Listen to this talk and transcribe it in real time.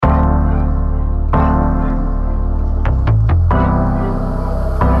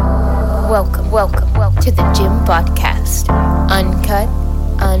to the Jim Podcast. Uncut,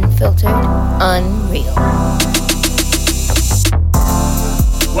 unfiltered, unreal.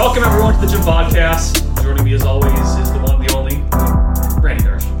 Welcome everyone to the Jim Podcast. Joining me as always is the one, the only, Randy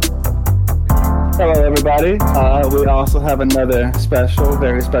Hirsch. Hello everybody. We also have another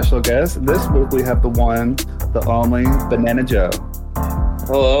very special guest. This week we have the one, the only, BananaJoe.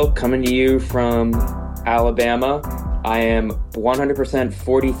 Hello, coming to you from Alabama. I am 100%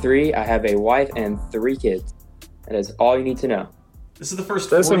 43. I have a wife and 3 kids. That is all you need to know. This is the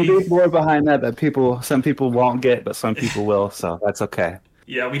first. There's some big word behind that some people won't get, but some people will. So that's okay.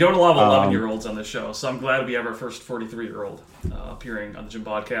 Yeah, we don't allow 11-year-olds on this show, so I'm glad we have our first 43-year-old appearing on the Jim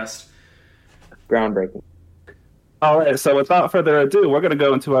Podcast. Groundbreaking. All right, so without further ado, we're going to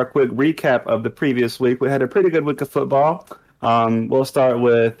go into our quick recap of the previous week. We had a pretty good week of football. We'll start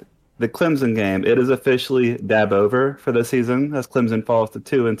with the Clemson game. It is officially dab over for the season as Clemson falls to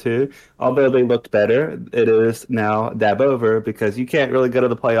 2-2. Although they looked better, it is now dab over because you can't really go to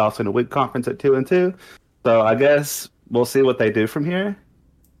the playoffs in a week conference at 2-2. So I guess we'll see what they do from here.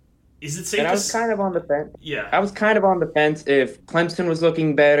 Is it safe? And I was kind of on the fence. Yeah, I was kind of on the fence if Clemson was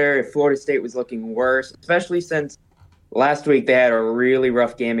looking better, if Florida State was looking worse, especially since last week they had a really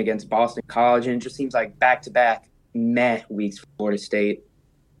rough game against Boston College, and it just seems like back-to-back meh weeks for Florida State.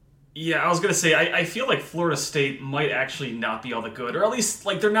 Yeah, I was going to say, I feel like Florida State might actually not be all that good, or at least,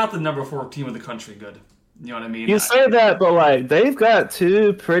 like, they're not the number 4 team in the country good. You know what I mean? You say that, but, like, they've got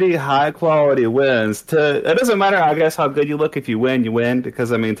 2 pretty high-quality wins. It doesn't matter, I guess, how good you look. If you win,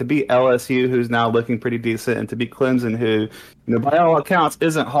 because, I mean, to beat LSU, who's now looking pretty decent, and to beat Clemson, who, by all accounts,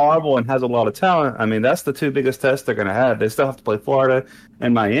 isn't horrible and has a lot of talent, I mean, that's the 2 biggest tests they're going to have. They still have to play Florida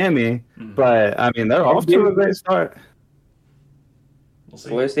and Miami, but, I mean, they're off to a great start. We'll see.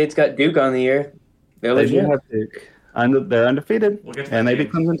 Florida State's got Duke on the year. They're legit. They're undefeated, and they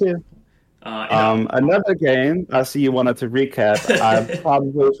beat Clemson too. Another game I see you wanted to recap. I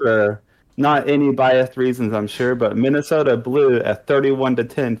probably for not any biased reasons, I'm sure, but Minnesota blew a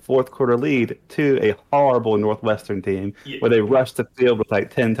 31-10 fourth quarter lead to a horrible Northwestern team where they rushed the field with like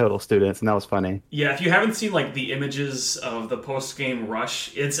 10 total students, and that was funny. Yeah, if you haven't seen like the images of the post-game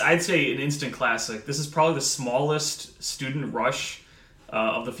rush, it's I'd say an instant classic. This is probably the smallest student rush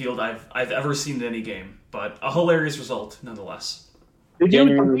of the field I've ever seen in any game, but a hilarious result nonetheless. They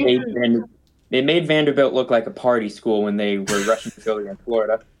made Vanderbilt look like a party school when they were rushing the field against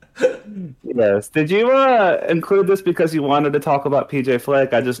Florida. Yes. Did you include this because you wanted to talk about PJ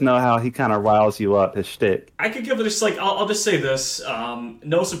Fleck? I just know how he kind of riles you up, his shtick. I could give it just like I'll just say this.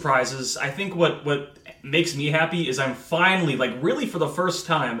 No surprises. I think what makes me happy is I'm finally, like really for the first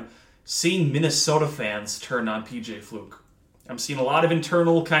time, seeing Minnesota fans turn on PJ Fluke. I'm seeing a lot of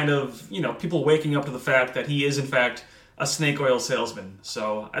internal kind of, people waking up to the fact that he is, in fact, a snake oil salesman.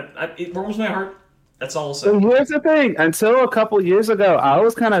 So it warms my heart. That's all I'll say. So here's the thing. Until a couple years ago, I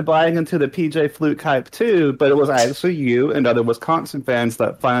was kind of buying into the PJ Fluke hype too, but it was actually you and other Wisconsin fans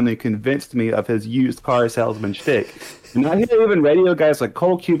that finally convinced me of his used car salesman shtick. And I hear even radio guys like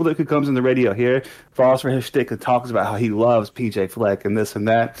Cole Kubelik, who comes in the radio here, falls for his shtick and talks about how he loves PJ Fleck and this and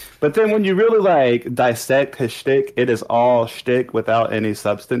that. But then when you really dissect his shtick, it is all shtick without any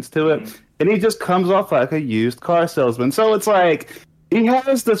substance to it. Mm-hmm. And he just comes off like a used car salesman. So it's like he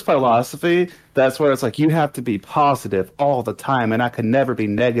has this philosophy that's where it's like you have to be positive all the time, and I can never be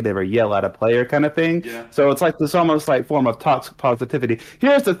negative or yell at a player kind of thing. Yeah. So it's like this almost like form of toxic positivity.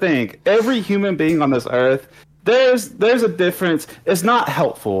 Here's the thing. Every human being on this earth, there's a difference. It's not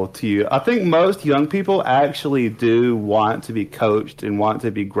helpful to you. I think most young people actually do want to be coached and want to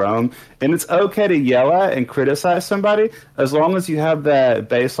be grown. And it's okay to yell at and criticize somebody as long as you have that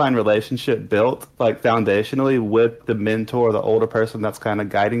baseline relationship built, like foundationally, with the mentor, the older person that's kind of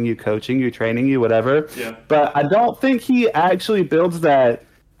guiding you, coaching you, training you, whatever. Yeah. But I don't think he actually builds that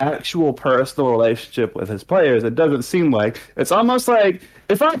actual personal relationship with his players. It doesn't seem like. It's almost like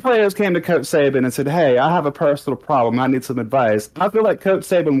if our players came to Coach Saban and said, hey, I have a personal problem, I need some advice, I feel like Coach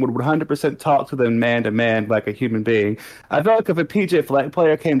Saban would 100% talk to them man to man like a human being. I feel like if a PJ Fleck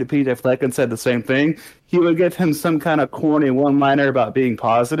player came to PJ Fleck and said the same thing, he would give him some kind of corny one-liner about being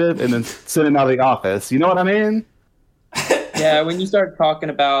positive and then send him out of the office. You know what I mean? Yeah, when you started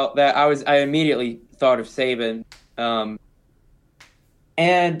talking about that, I immediately thought of Saban.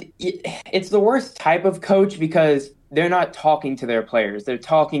 And it's the worst type of coach because they're not talking to their players. They're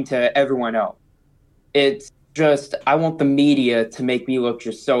talking to everyone else. It's just, I want the media to make me look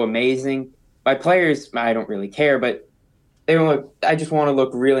just so amazing. My players, I don't really care, but I just want to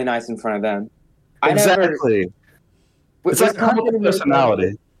look really nice in front of them. Exactly. It's like a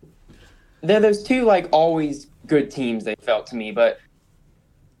personality. There's 2 always good teams, they felt to me, but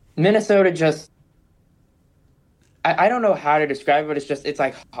Minnesota just I don't know how to describe it. It's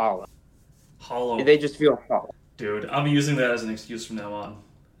like hollow. Hollow. They just feel hollow. Dude, I'm using that as an excuse from now on.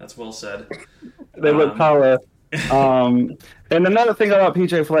 That's well said. They look hollow. And another thing about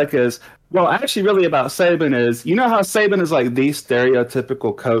PJ Fleck is, well, actually, really about Saban is, you know how Saban is like the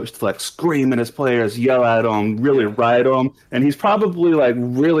stereotypical coach to like scream at his players, yell at them, really ride them, and he's probably like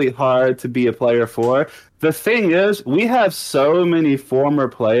really hard to be a player for. The thing is, we have so many former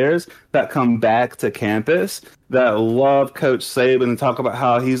players that come back to campus that love Coach Saban and talk about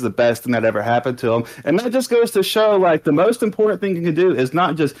how he's the best thing that ever happened to him. And that just goes to show, like, the most important thing you can do is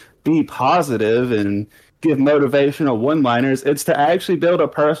not just be positive and give motivational one-liners. It's to actually build a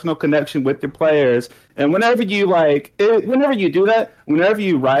personal connection with your players. And whenever you whenever you do that, whenever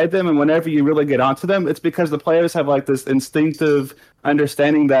you ride them and whenever you really get onto them, it's because the players have like this instinctive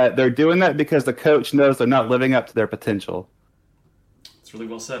understanding that they're doing that because the coach knows they're not living up to their potential. It's really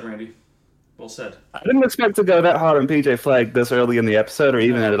well said, Randy. Well said. I didn't expect to go that hard on PJ Fleck this early in the episode, or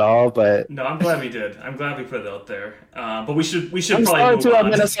even at all. But no, I'm glad we did. I'm glad we put it out there. But we should I'm probably sorry move to on.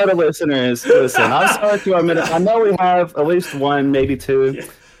 our Minnesota listeners. Listen, I'm sorry to our Minnesota. I know we have at least one, maybe two. Yeah.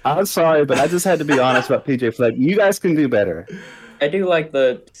 I'm sorry, but I just had to be honest about PJ Fleck. You guys can do better. I do like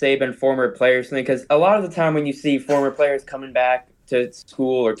the Saban former players thing because a lot of the time when you see former players coming back to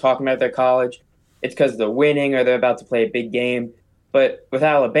school or talking about their college, it's because they're winning or they're about to play a big game. But with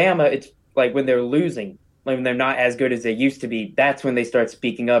Alabama, it's like when they're losing, like when they're not as good as they used to be, that's when they start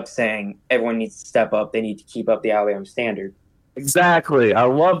speaking up saying everyone needs to step up. They need to keep up the Alabama standard. Exactly. I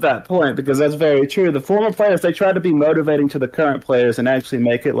love that point because that's very true. The former players, they try to be motivating to the current players and actually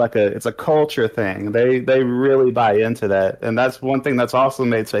make it like it's a culture thing. They really buy into that. And that's one thing that's also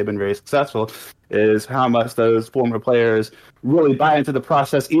made Saban very successful is how much those former players really buy into the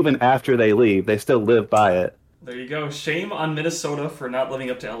process even after they leave. They still live by it. There you go. Shame on Minnesota for not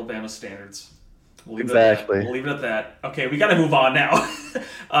living up to Alabama standards. We'll leave exactly. We'll leave it at that. Okay, we got to move on now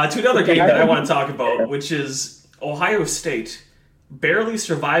to another game that I want to talk about, which is Ohio State barely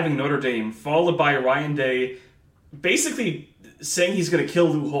surviving Notre Dame, followed by Ryan Day basically saying he's going to kill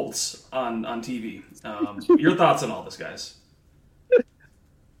Lou Holtz on TV. Your thoughts on all this, guys?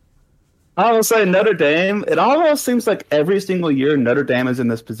 I will say Notre Dame, it almost seems like every single year Notre Dame is in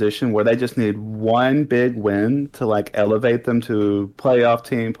this position where they just need one big win to like elevate them to playoff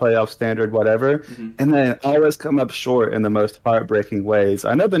team, playoff standard, whatever. Mm-hmm. And then always come up short in the most heartbreaking ways.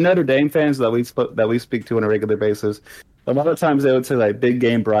 I know the Notre Dame fans that we speak to on a regular basis, a lot of times they would say like Big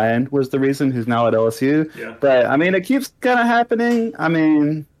Game Brian was the reason, who's now at LSU. Yeah. But I mean, it keeps kind of happening. I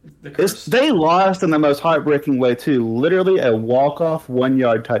mean, they lost in the most heartbreaking way too. Literally a walk-off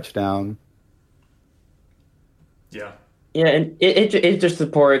 1-yard touchdown. Yeah. Yeah, and it just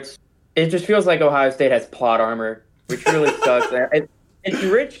supports. It just feels like Ohio State has plot armor, which really sucks. It's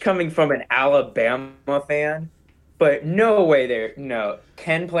rich coming from an Alabama fan, but no way there. No,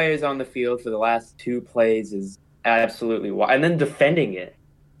 10 players on the field for the last 2 plays is absolutely wild. And then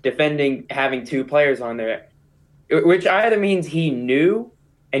defending having 2 players on there, which either means he knew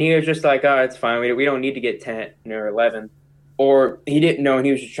and he was just like, oh, it's fine. We don't need to get 10 or 11, or he didn't know and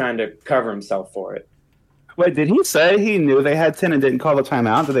he was just trying to cover himself for it. Wait, did he say he knew they had 10 and didn't call the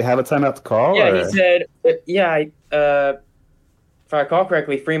timeout? Did they have a timeout to call? Yeah, or? He said, if I recall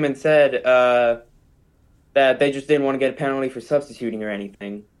correctly, Freeman said that they just didn't want to get a penalty for substituting or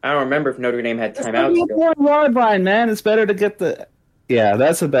anything. I don't remember if Notre Dame had timeouts. It's 1 yard line, man. It's better to get the... Yeah,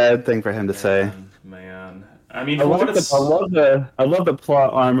 that's a bad thing for him to say. Man. I mean, I love the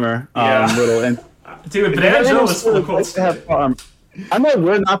plot armor little... Dude, BananaJoe was full of quotes. I know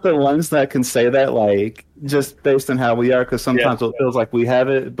we're not the ones that can say that, like, just based on how we are, because sometimes it feels like we have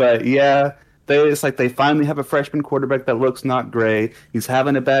it. But yeah, it's like they finally have a freshman quarterback that looks not great. He's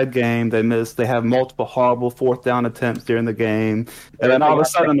having a bad game. They have multiple horrible 4th down attempts during the game, and then all of a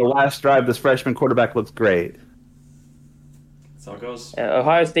sudden, the last drive, this freshman quarterback looks great. That's how it goes.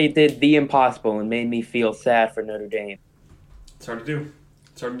 Ohio State did the impossible and made me feel sad for Notre Dame. It's hard to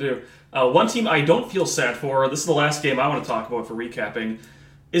do. One team I don't feel sad for, this is the last game I want to talk about for recapping,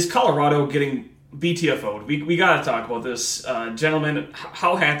 is Colorado getting BTFO'd. We got to talk about this. Gentlemen,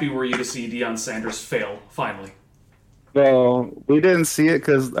 how happy were you to see Deion Sanders fail, finally? Well, we didn't see it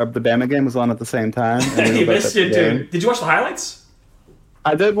because the Bama game was on at the same time. You missed it, too. Did you watch the highlights?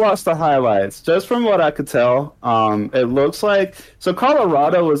 I did watch the highlights. Just from what I could tell, it looks like... So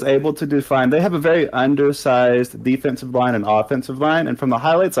Colorado was able to do fine. They have a very undersized defensive line and offensive line. And from the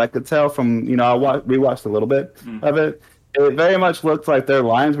highlights, I could tell from... I rewatched a little bit of it. It very much looked like their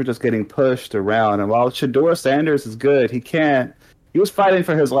lines were just getting pushed around. And while Shedeur Sanders is good, he was fighting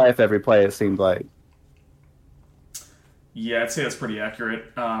for his life every play, it seemed like. Yeah, I'd say that's pretty accurate.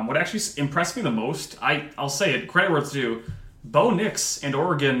 What actually impressed me the most, I'll say it, credit where it's due, Bo Nix and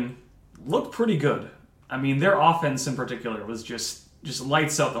Oregon looked pretty good. I mean, their offense in particular was just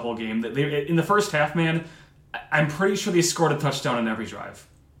lights out the whole game. In the first half, man, I'm pretty sure they scored a touchdown on every drive.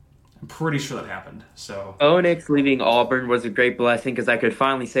 I'm pretty sure that happened. So Bo Nix leaving Auburn was a great blessing because I could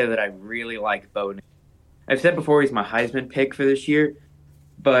finally say that I really like Bo Nix. I've said before he's my Heisman pick for this year,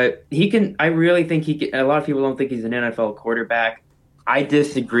 but he can. I really think he can. A lot of people don't think he's an NFL quarterback. I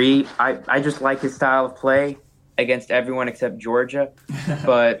disagree. I just like his style of play against everyone except Georgia,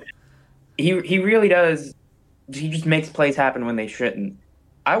 but he really does. He just makes plays happen when they shouldn't.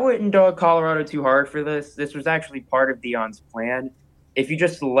 I wouldn't dog Colorado too hard for this. This was actually part of Deion's plan. If you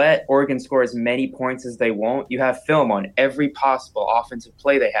just let Oregon score as many points as they want, you have film on every possible offensive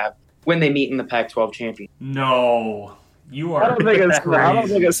play they have when they meet in the Pac-12 championship. No, you are. I don't think it's. crazy. I don't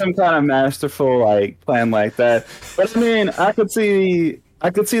think it's some kind of masterful plan like that. But I mean, I could see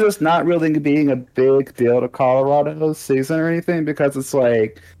this not really being a big deal to Colorado's season or anything because it's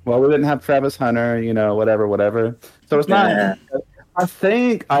like, well, we didn't have Travis Hunter, whatever. So it's not.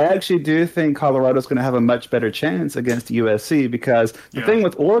 I actually do think Colorado's going to have a much better chance against USC because the thing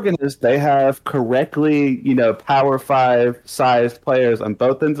with Oregon is they have correctly, Power 5 sized players on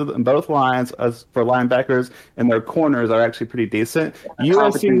both ends on both lines as for linebackers, and their corners are actually pretty decent.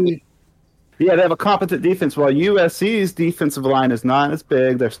 USC. Yeah, they have a competent defense. While USC's defensive line is not as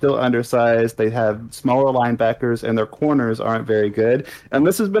big, they're still undersized. They have smaller linebackers, and their corners aren't very good. And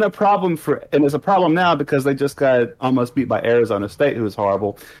this has been a problem and it's a problem now because they just got almost beat by Arizona State, who was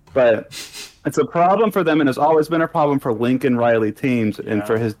horrible. But it's a problem for them, and it's always been a problem for Lincoln Riley teams, and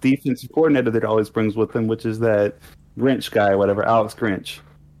for his defensive coordinator that he always brings with him, which is that Grinch guy, whatever, Alex Grinch.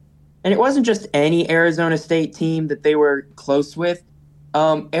 And it wasn't just any Arizona State team that they were close with.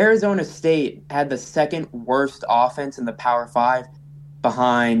 Arizona State had the second worst offense in the Power 5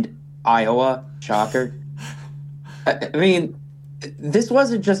 behind Iowa. Shocker. I mean, this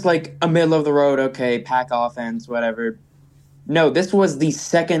wasn't just like a middle of the road, okay, pack offense, whatever. No, this was the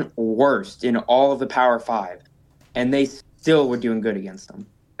second worst in all of the Power 5, and they still were doing good against them.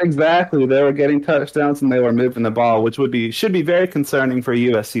 Exactly. They were getting touchdowns and they were moving the ball, which should be very concerning for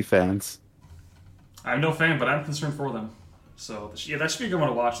USC fans. I'm no fan, but I'm concerned for them. So, yeah, that should be a good one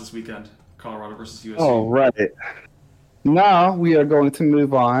to watch this weekend, Colorado versus USC. All right. Now we are going to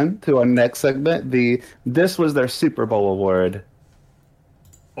move on to our next segment, This Was Their Super Bowl award.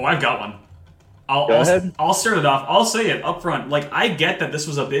 Oh, I've got one. Go ahead. I'll start it off. I'll say it up front. Like, I get that this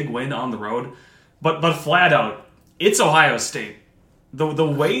was a big win on the road, but flat out, it's Ohio State. The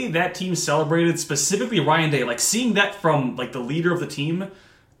way that team celebrated, specifically Ryan Day, like seeing that from like the leader of the team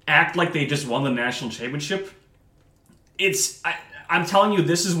act like they just won the national championship. I'm telling you,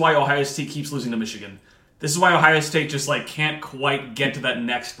 this is why Ohio State keeps losing to Michigan. This is why Ohio State just like can't quite get to that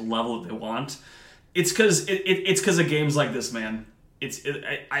next level that they want. It's because of games like this, man.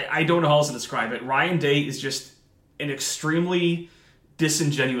 I don't know how else to describe it. Ryan Day is just an extremely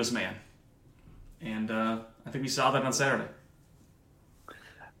disingenuous man, and I think we saw that on Saturday.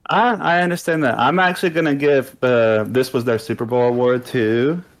 I understand that. I'm actually going to give This Was Their Super Bowl award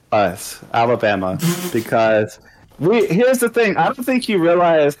to us, Alabama, because. Here's the thing. I don't think you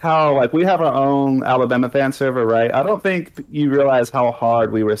realize how, we have our own Alabama fan server, right? I don't think you realize how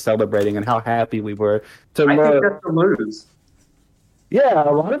hard we were celebrating and how happy we were to I think that's to lose. Yeah,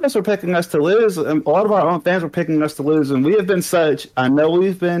 a lot of us were picking us to lose. A lot of our own fans were picking us to lose, and we have been I know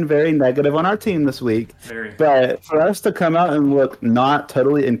we've been very negative on our team this week, but for us to come out and look not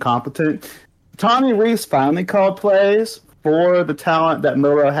totally incompetent, Tommy Rees finally called plays. For the talent that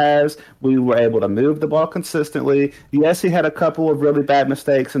Miller has, we were able to move the ball consistently. Yes, he had a couple of really bad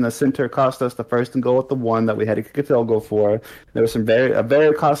mistakes, and the center cost us the first and goal at the one that we had to kick a field goal for. There was a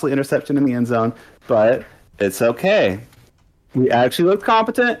very costly interception in the end zone, but it's okay. We actually looked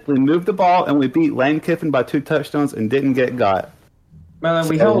competent. We moved the ball, and we beat Lane Kiffin by 2 touchdowns and didn't get got. Well,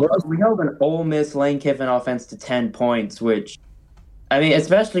 we held an Ole Miss Lane Kiffin offense to 10 points, which, I mean,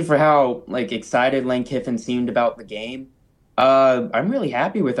 especially for how excited Lane Kiffin seemed about the game. I'm really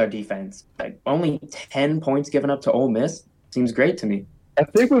happy with our defense. Only 10 points given up to Ole Miss seems great to me. I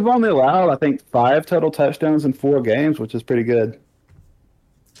think we've only allowed, 5 total touchdowns in 4 games, which is pretty good.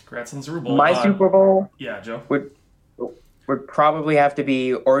 Congrats on the Super Bowl. My Super Bowl Joe. would probably have to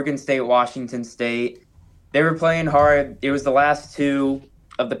be Oregon State, Washington State. They were playing hard. It was the last 2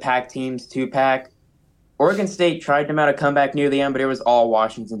 of the Pac teams, 2-pack. Oregon State tried to mount a comeback near the end, but it was all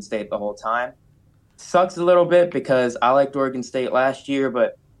Washington State the whole time. Sucks a little bit because I liked Oregon State last year,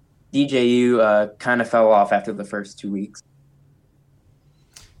 but DJU kind of fell off after the first 2 weeks.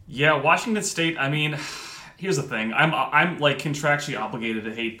 Yeah, Washington State, I mean, here's the thing. I'm like contractually obligated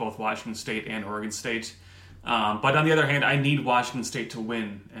to hate both Washington State and Oregon State. But on the other hand, I need Washington State to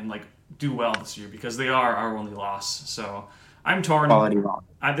win and like do well this year because they are our only loss. So I'm torn. Quality loss.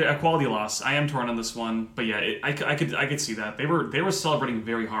 A quality loss. I am torn on this one, but yeah, I could see that they were celebrating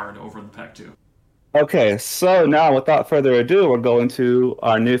very hard over in the Pac-2. Okay, so now without further ado, we're going to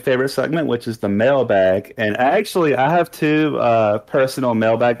our new favorite segment, which is the mailbag. And actually, I have two personal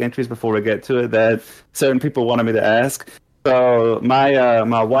mailbag entries before we get to it that certain people wanted me to ask. So my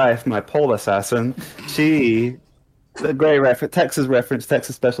wife, my pole assassin, she, a great reference,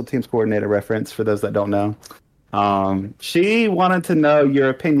 Texas special teams coordinator reference for those that don't know. She wanted to know your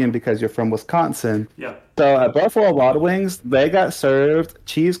opinion because you're from Wisconsin. Yeah. So at Buffalo Wild Wings, they got served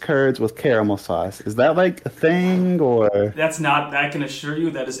cheese curds with caramel sauce. Is that like a thing or? That's not. I can assure you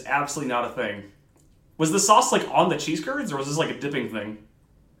that is absolutely not a thing. Was the sauce like on the cheese curds or was this like a dipping thing?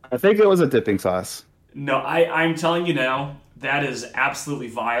 I think it was a dipping sauce. No, I'm telling you now, that is absolutely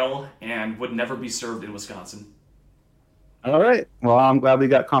vile and would never be served in Wisconsin. All right. Well, I'm glad we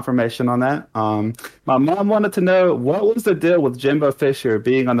got confirmation on that. My mom wanted to know what was the deal with Jimbo Fisher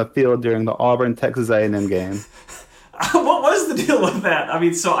being on the field during the Auburn Texas A&M game. What was the deal with that? I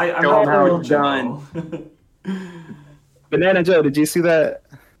mean, so I'm Don't not know, John. BananaJoe, did you see that?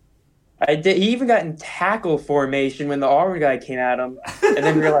 I did. He even got in tackle formation when the Auburn guy came at him, and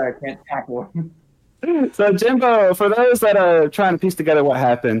then realized I can't tackle him. So Jimbo, for those that are trying to piece together what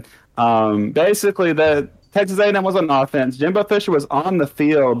happened, basically the Texas A&M was on offense. Jimbo Fisher was on the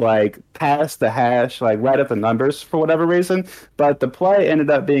field, like past the hash, like right at the numbers for whatever reason. But the play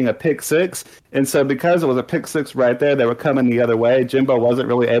ended up being a pick six, and so because it was a pick six right there, they were coming the other way. Jimbo wasn't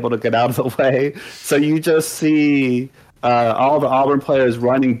really able to get out of the way, so you just see all the Auburn players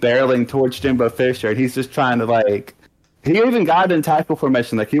running, barreling towards Jimbo Fisher, and he's just trying to like. He even got in tackle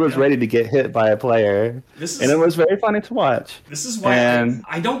formation, like he was ready to get hit by a player, and it was very funny to watch. This is why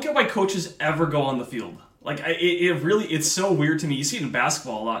I don't get why coaches ever go on the field. Like it's so weird to me. You see it in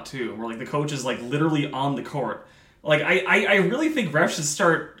basketball a lot too, where like the coach is like literally on the court. Like I really think refs should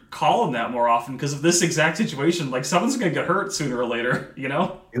start calling that more often because of this exact situation. Like someone's gonna get hurt sooner or later, you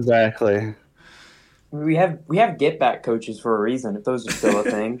know? Exactly. We have get back coaches for a reason. If those are still a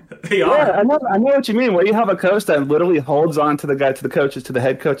thing, They are. Yeah, I know what you mean. Where you have a coach that literally holds on to the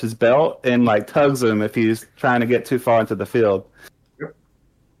head coach's belt and like tugs him if he's trying to get too far into the field.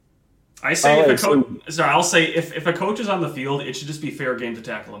 I say I'll say if a coach is on the field, it should just be fair game to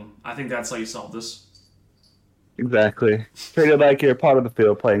tackle him. I think that's how you solve this. Exactly. Treat it like you're part of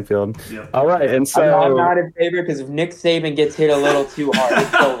the playing field. Yep. All right, and so I'm not in favor because if Nick Saban gets hit a little too hard, it's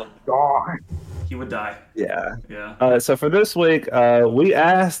still gone. He would die. Yeah. Yeah. So for this week, we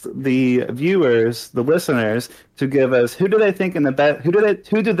asked the viewers, the listeners, to give us who do they think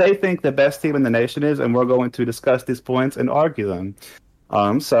the best team in the nation is, and we're going to discuss these points and argue them.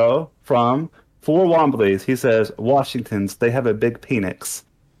 So from For Womblies, he says Washington's. They have a big Penix.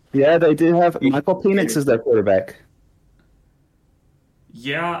 Yeah, they do have Michael Penix as their quarterback.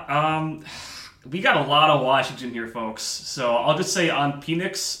 Yeah. We got a lot of Washington here, folks. So I'll just say on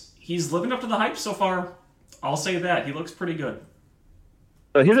Penix. He's living up to the hype so far. I'll say that. He looks pretty good.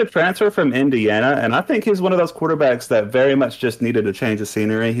 So he's a transfer from Indiana, and I think he's one of those quarterbacks that very much just needed a change of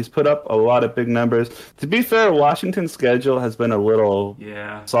scenery. He's put up a lot of big numbers. To be fair, Washington's schedule has been a little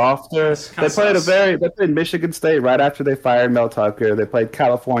softer. They played Michigan State right after they fired Mel Tucker. They played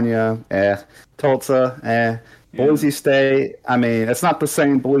California, Tulsa, Boise State. I mean, it's not the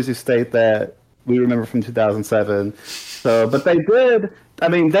same Boise State that we remember from 2007. So, but they did. I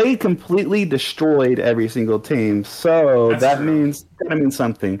mean, they completely destroyed every single team, so that means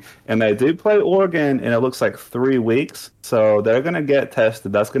something. And they do play Oregon, and it looks like 3 weeks, so they're going to get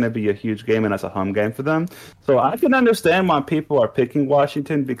tested. That's going to be a huge game, and that's a home game for them. So I can understand why people are picking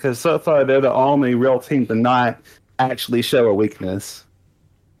Washington, because so far they're the only real team to not actually show a weakness.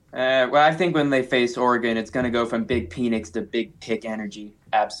 Well, I think when they face Oregon, it's going to go from big Penix to big pick energy.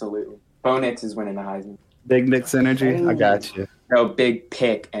 Absolutely. Bo Nix is winning the Heisman. Big Nix energy? I got you. No, big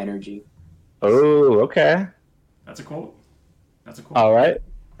pick energy. Oh, okay. That's a quote. All right.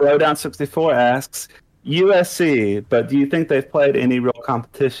 Blowdown64 asks, USC, but do you think they've played any real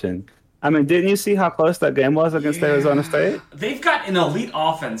competition? I mean, didn't you see how close that game was against Arizona State? They've got an elite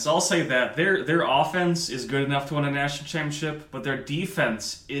offense. I'll say that. Their offense is good enough to win a national championship, but their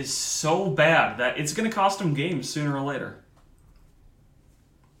defense is so bad that it's going to cost them games sooner or later.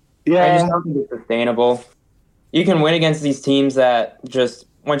 Yeah. I just don't think it's sustainable. You can win against these teams that just,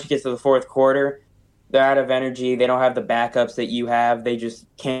 once you get to the fourth quarter, they're out of energy. They don't have the backups that you have. They just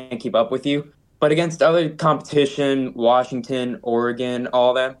can't keep up with you. But against other competition, Washington, Oregon,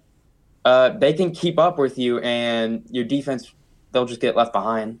 all them, they can keep up with you, and your defense, they'll just get left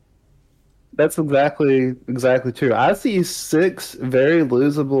behind. That's exactly true. I see 6 very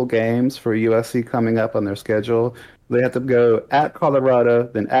losable games for USC coming up on their schedule. They have to go at Colorado,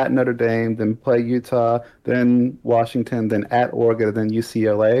 then at Notre Dame, then play Utah, then Washington, then at Oregon, then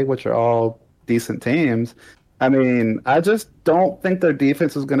UCLA, which are all decent teams. I mean, I just don't think their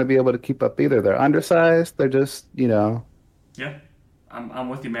defense is going to be able to keep up either. They're undersized. They're just, Yeah, I'm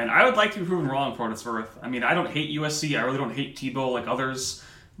with you, man. I would like to be proven wrong for what it's worth. I mean, I don't hate USC. I really don't hate Tebow like others.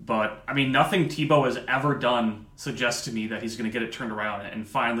 But, I mean, nothing Tebow has ever done suggests to me that he's going to get it turned around and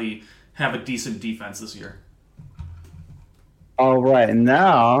finally have a decent defense this year. All right,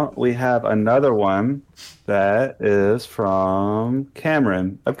 now we have another one that is from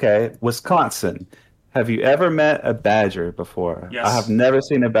Cameron. Okay, Wisconsin. Have you ever met a badger before? Yes. I have never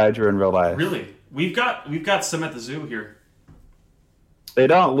seen a badger in real life. Really? We've got some at the zoo here. They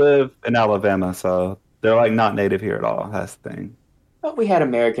don't live in Alabama, so they're like not native here at all. That's the thing. But we had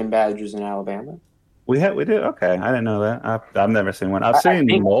American badgers in Alabama. We did? Okay, I didn't know that. I've never seen one. I've seen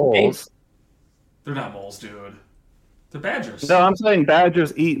moles. They're not moles, dude. They're badgers. No, I'm saying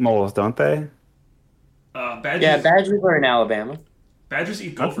badgers eat moles, don't they? Badgers. Yeah, badgers are in Alabama. Badgers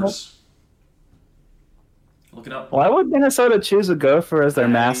eat gophers. Look it up. Why would Minnesota choose a gopher as their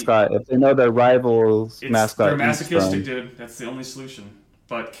mascot if they know their rivals' mascot? They're masochistic, dude. That's the only solution.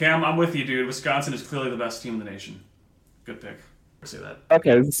 But Cam, I'm with you, dude. Wisconsin is clearly the best team in the nation. Good pick. Say that.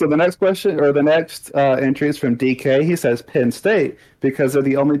 Okay, so the next question, or the next entry is from DK. He says Penn State, because they're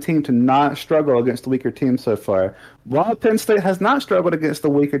the only team to not struggle against the weaker team so far. While Penn State has not struggled against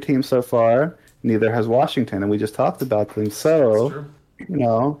the weaker team so far, neither has Washington, and we just talked about them. So,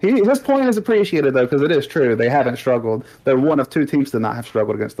 his point is appreciated, though, because it is true. They haven't struggled. They're one of 2 teams to not have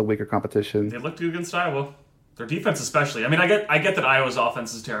struggled against the weaker competition. They looked good against Iowa. Their defense especially. I mean, I get that Iowa's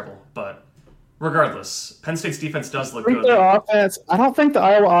offense is terrible, but regardless, Penn State's defense does look good. I don't think the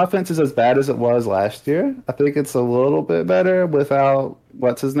Iowa offense is as bad as it was last year. I think it's a little bit better without,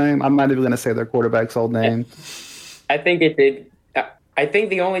 what's his name? I'm not even going to say their quarterback's old name. I think it did. I think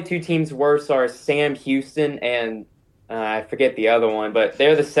the only 2 teams worse are Sam Houston and I forget the other one, but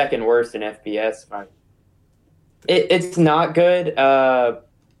they're the second worst in FBS. It's not good,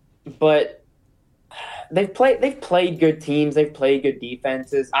 but they've played good teams. They've played good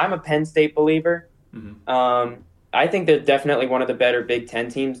defenses. I'm a Penn State believer. Mm-hmm. I think they're definitely one of the better Big Ten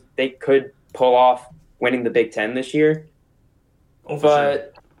teams. They could pull off winning the Big Ten this year. Oh, for sure.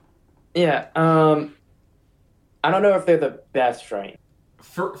 Yeah, I don't know if they're the best right.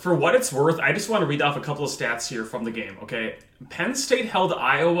 For what it's worth, I just want to read off a couple of stats here from the game, okay? Penn State held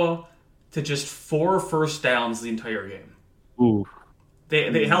Iowa to just 4 first downs the entire game. Ooh.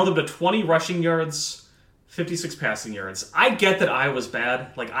 They held them to 20 rushing yards, 56 passing yards. I get that Iowa's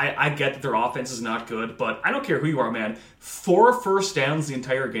bad. Like, I get that their offense is not good, but I don't care who you are, man. 4 first downs the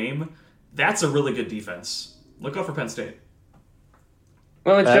entire game, that's a really good defense. Look out for Penn State.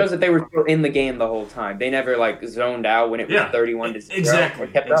 Well, it shows that they were still in the game the whole time. They never zoned out when it was 31-0. Exactly.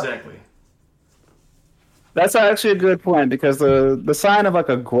 That's actually a good point, because the sign of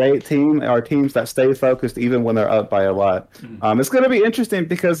a great team are teams that stay focused even when they're up by a lot. Mm-hmm. It's going to be interesting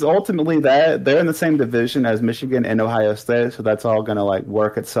because ultimately they're in the same division as Michigan and Ohio State, so that's all going to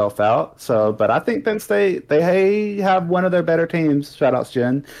work itself out. So, but I think Penn State, they have one of their better teams. Shout outs,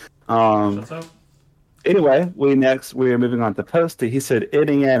 Jen. Anyway, we're moving on to Posty. He said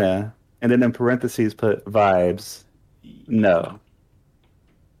Indiana, and then in parentheses put vibes. No.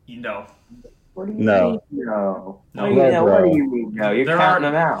 No. What do you No. mean, no? No. What do you mean, no? You're counting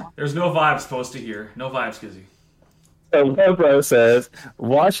them out. There's no vibes Posty here. No vibes, Kizzy. So Lobro says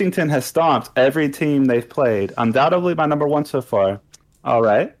Washington has stomped every team they've played. Undoubtedly my number 1 so far. All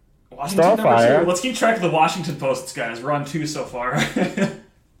right. Washington number 2. Let's keep track of the Washington Posts, guys. We're on 2 so far.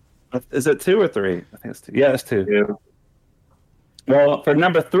 Is it 2 or 3? I think it's 2. Yeah, it's 2. Yeah. Well, for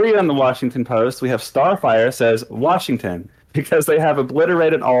number 3 on the Washington Post, we have Starfire says Washington, because they have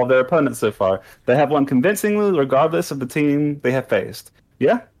obliterated all of their opponents so far. They have won convincingly regardless of the team they have faced.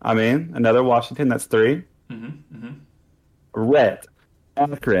 Yeah, I mean, another Washington, that's 3. Mm-hmm, mm-hmm. Rhett,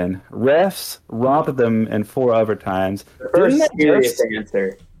 Akron, refs robbed them in 4 overtimes. First serious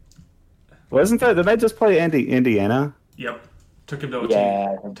answer. Wasn't that? Did they just play Indiana? Yep. Took him to OT.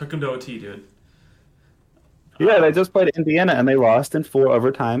 Yeah. Took him to OT, dude. Yeah, they just played Indiana and they lost in 4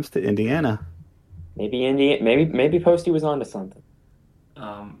 overtimes to Indiana. Maybe Posty was onto something.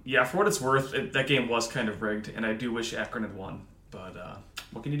 Yeah, for what it's worth, that game was kind of rigged, and I do wish Akron had won. But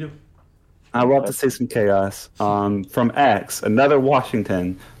what can you do? I love to see some chaos. From X, another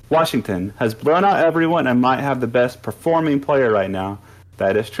Washington. Washington has blown out everyone and might have the best performing player right now.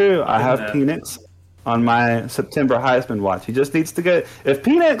 That is true. I have Penix on my September Heisman watch. He just needs to get... If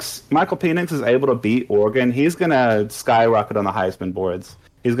Michael Penix is able to beat Oregon, he's going to skyrocket on the Heisman boards.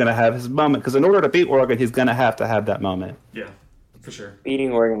 He's going to have his moment. Because in order to beat Oregon, he's going to have that moment. Yeah, for sure.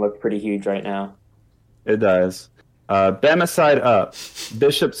 Beating Oregon looks pretty huge right now. It does. Bama side up.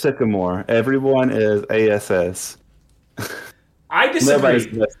 Bishop Sycamore. Everyone is ASS. I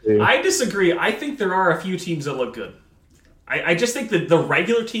disagree. I think there are a few teams that look good. I just think that the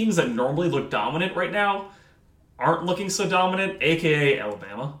regular teams that normally look dominant right now aren't looking so dominant, a.k.a.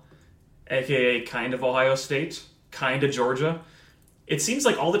 Alabama, a.k.a. kind of Ohio State, kind of Georgia. It seems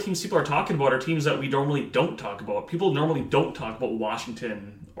like all the teams people are talking about are teams that we normally don't talk about. People normally don't talk about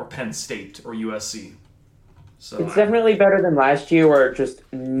Washington or Penn State or USC. So it's definitely better than last year where just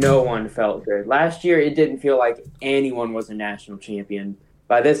no one felt good. Last year, it didn't feel like anyone was a national champion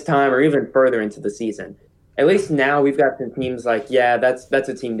by this time or even further into the season. At least now we've got some teams like, yeah, that's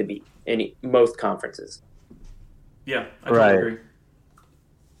a team to beat in most conferences. Yeah, I totally agree.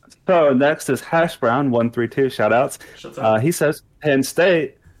 So next is Hash Brown 132 shoutouts. He says Penn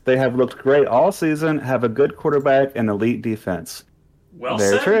State, they have looked great all season, have a good quarterback and elite defense. Well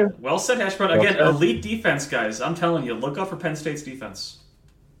Very said. True. Well said, Hash Brown. Again, elite defense, guys. I'm telling you, look out for Penn State's defense.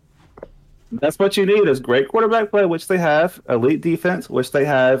 That's what you need is great quarterback play, which they have, elite defense, which they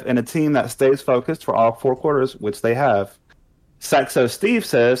have, and a team that stays focused for all 4 quarters, which they have. Saxo Steve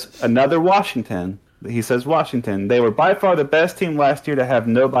says, another Washington. He says Washington. They were by far the best team last year to have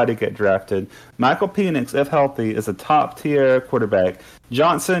nobody get drafted. Michael Penix, if healthy, is a top-tier quarterback.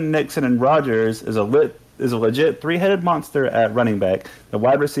 Johnson, Nixon, and Rogers is a legit 3-headed monster at running back. The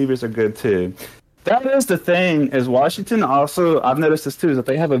wide receivers are good, too. That is the thing, is Washington also, I've noticed this too, is that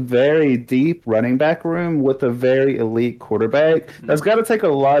they have a very deep running back room with a very elite quarterback. That's got to take a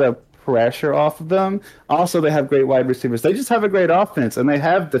lot of pressure off of them. Also, they have great wide receivers. They just have a great offense, and they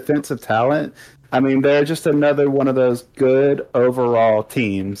have defensive talent. I mean, they're just another one of those good overall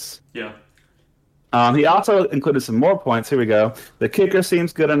teams. Yeah. He also included some more points. Here we go. The kicker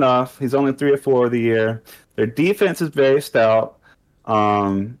seems good enough. He's only 3 or 4 of the year. Their defense is very stout.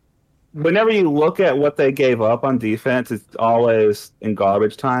 Whenever you look at what they gave up on defense, it's always in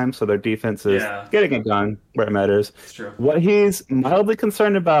garbage time. So their defense is getting it done where it matters. That's true. What he's mildly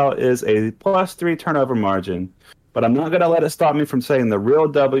concerned about is a +3 turnover margin. But I'm not going to let it stop me from saying the real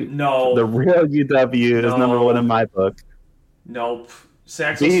the real UW is number 1 in my book. Nope.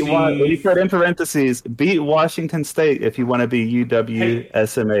 You put in parentheses, beat Washington State if you want to be UW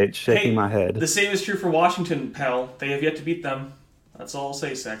SMH. Shaking my head. The same is true for Washington, pal. They have yet to beat them. That's all I'll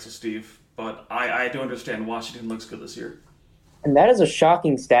say, Saxo Steve. But I do understand Washington looks good this year. And that is a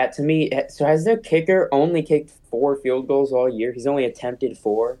shocking stat to me. So has their kicker only kicked 4 field goals all year? He's only attempted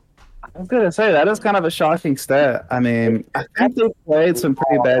 4? I was going to say, that is kind of a shocking stat. I mean, I think they played some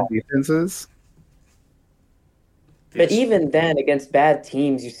pretty bad defenses. But even then, against bad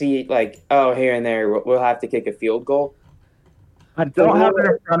teams, you see, like, here and there, we'll have to kick a field goal. I don't have it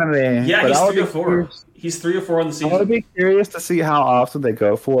in front of me. Yeah, he's 3 or 4. He's 3 or 4 on the season. I would be curious to see how often they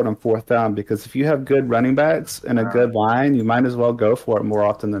go for it on 4th down, because if you have good running backs and a good line, you might as well go for it more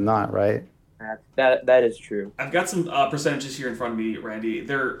often than not, right? That is true. I've got some percentages here in front of me, Randy.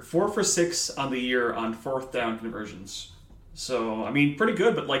 They're 4 for 6 on the year on 4th down conversions. So, I mean, pretty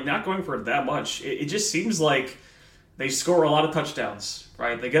good, but like not going for it that much. It just seems like they score a lot of touchdowns,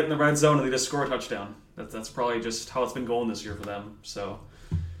 right? They get in the red zone and they just score a touchdown. That's probably just how it's been going this year for them. So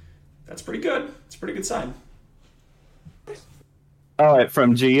that's pretty good. It's a pretty good sign. All right,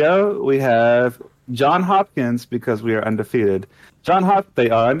 from Geo, we have John Hopkins, because we are undefeated. They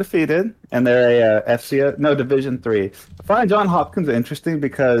are undefeated, and they're a Division 3. I find John Hopkins interesting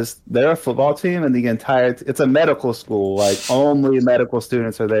because they're a football team, and it's a medical school. Like, only medical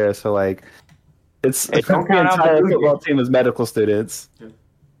students are there, so like, the entire football team is medical students.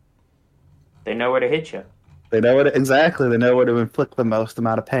 They know where to hit you. They know where to inflict the most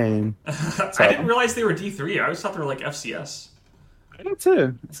amount of pain. I didn't realize they were D3. I always thought they were like FCS. I do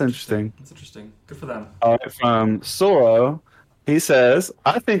too. It's interesting. That's interesting. Good for them. All right, from Soro, he says,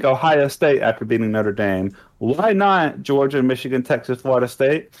 I think Ohio State after beating Notre Dame. Why not Georgia, Michigan, Texas, Florida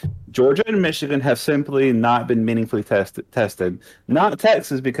State? Georgia and Michigan have simply not been meaningfully tested. Not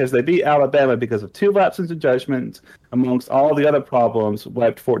Texas, because they beat Alabama because of 2 lapses of judgment, amongst all the other problems,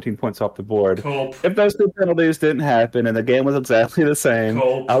 wiped 14 points off the board. Cope. If those 2 penalties didn't happen and the game was exactly the same,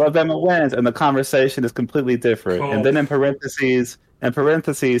 Alabama wins and the conversation is completely different. And then in parentheses,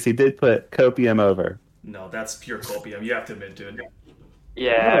 he did put copium over. No, that's pure copium. You have to admit, dude.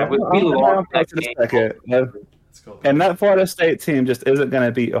 Yeah, we lost that game. And that Florida State team just isn't going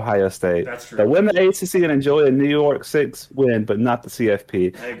to beat Ohio State. That's true. They'll win the ACC and enjoy a New York 6 win, but not the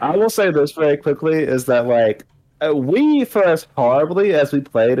CFP. I will say this very quickly, is that, like, we, for as horribly as we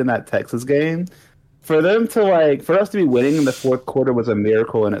played in that Texas game, for us to be winning in the fourth quarter was a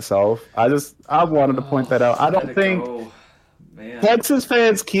miracle in itself. I wanted to point that out. I don't think Texas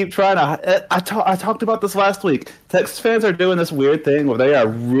fans keep trying to. I talked about this last week. Texas fans are doing this weird thing where they are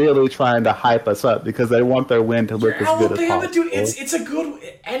really trying to hype us up because they want their win to look as good as possible. Dude, it's a good.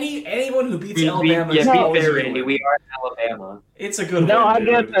 Anyone who beats Alabama. We are Alabama. It's a good. No,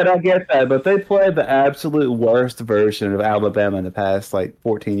 win, I get that, but they played the absolute worst version of Alabama in the past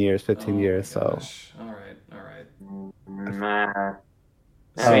 15 years. So. All right.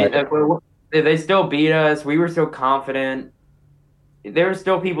 They still beat us. We were so confident. There were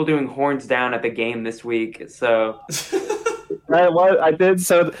still people doing horns down at the game this week, so. I did.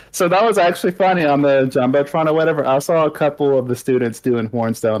 So that was actually funny on the Jumbotron or whatever. I saw a couple of the students doing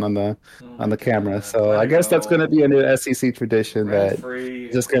horns down on the camera. So I guess that's going to be a new SEC tradition that's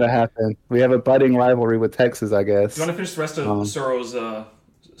just going to happen. We have a budding rivalry with Texas, I guess. You want to finish the rest of Soro's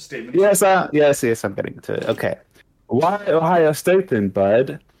statement? Yes, I'm getting to it. Okay. Why Ohio State then,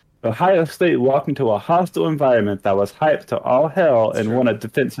 bud? Ohio State walked into a hostile environment that was hyped to all hell and won a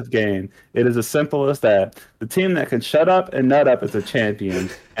defensive game. It is as simple as that. The team that can shut up and nut up is a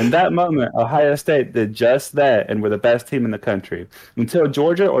champion. And that moment, Ohio State did just that and were the best team in the country. Until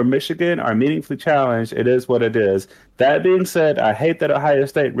Georgia or Michigan are meaningfully challenged, it is what it is. That being said, I hate that Ohio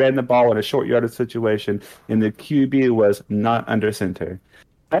State ran the ball in a short yardage situation and the QB was not under center.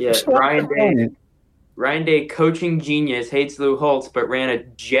 Yeah, Ryan Day, coaching genius, hates Lou Holtz, but ran a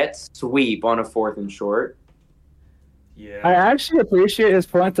jet sweep on a 4th and short. Yeah, I actually appreciate his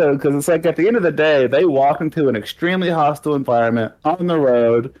point, though, because it's like at the end of the day, they walk into an extremely hostile environment on the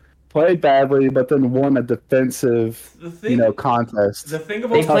road, played badly, but then won a defensive, contest. The thing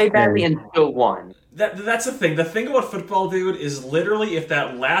about they played badly and still won. That's the thing. The thing about football, dude, is literally if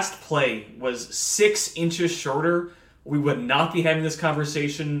that last play was 6 inches shorter, we would not be having this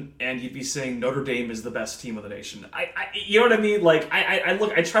conversation, and you'd be saying Notre Dame is the best team of the nation. You know what I mean? Like,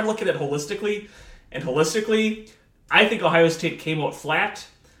 I try to look at it holistically, and holistically, I think Ohio State came out flat.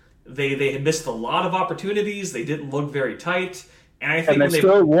 They had missed a lot of opportunities. They didn't look very tight, and I think they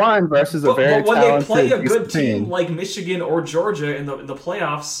still won versus a very talented when they play a good team like Michigan or Georgia in the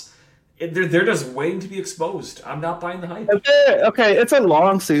playoffs, they're just waiting to be exposed. I'm not buying the hype. Okay, it's a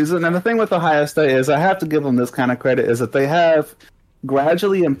long season, and the thing with Ohio State is I have to give them this kind of credit, is that they have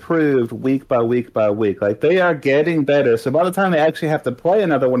gradually improved week by week by week. Like, they are getting better, so by the time they actually have to play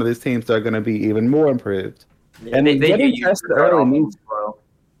another one of these teams, they're going to be even more improved. Yeah, and they getting tested early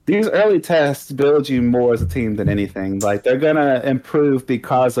these early tests build you more as a team than anything. Like, they're gonna improve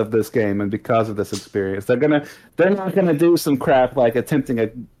because of this game and because of this experience. They're not gonna do some crap like attempting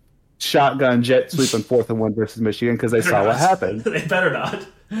a shotgun jet sweep on 4th and 1 versus Michigan because they saw what happened. They better not.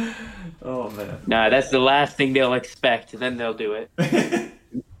 Oh man. Nah, that's the last thing they'll expect. Then they'll do it.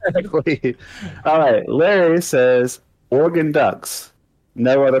 Exactly. All right. Larry says Oregon Ducks.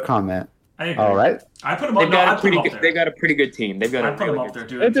 No other comment. I agree. All right. I put them up. They've got a pretty good team. They've got. I put them up there,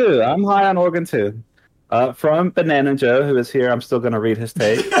 dude. They do. I'm high on Oregon too. From BananaJoe, who is here, I'm still going to read his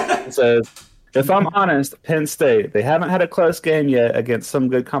take. It says, if I'm honest, Penn State, they haven't had a close game yet against some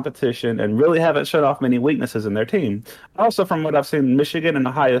good competition and really haven't shown off many weaknesses in their team. Also, from what I've seen, Michigan and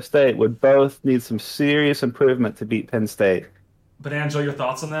Ohio State would both need some serious improvement to beat Penn State. BananaJoe, your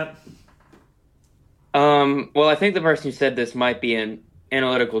thoughts on that? Well, I think the person who said this might be an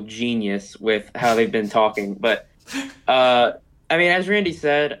analytical genius with how they've been talking. But, I mean, as Randy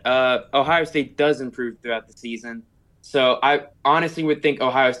said, Ohio State does improve throughout the season. So I honestly would think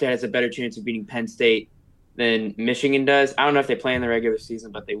Ohio State has a better chance of beating Penn State than Michigan does. I don't know if they play in the regular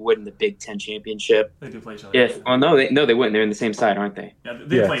season, but they would in the Big Ten championship. They do play each other. No, they wouldn't. They're in the same side, aren't they? Yeah,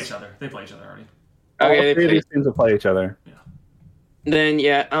 they play each other. They play each other already. Okay, they seem to play each other. Yeah.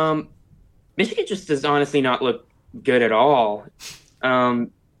 Then Michigan just does honestly not look good at all.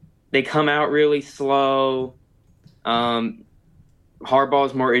 They come out really slow.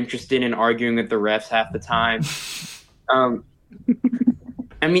 Harbaugh's more interested in arguing with the refs half the time.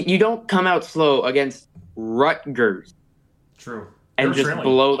 I mean, you don't come out slow against Rutgers. True. And just trailing.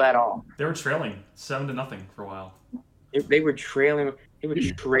 blow that off. They were trailing 7-0 for a while. They were trailing. They were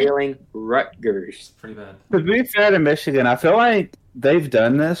trailing Rutgers. Pretty bad. To be fair to Michigan, I feel like they've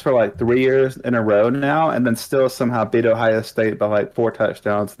done this for like 3 years in a row now, and then still somehow beat Ohio State by like 4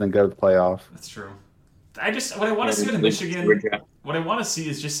 touchdowns and then go to the playoff. That's true. What I want to see with Michigan, what I want to see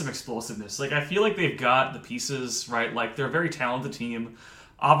is just some explosiveness. Like, I feel like they've got the pieces, right? Like, they're a very talented team.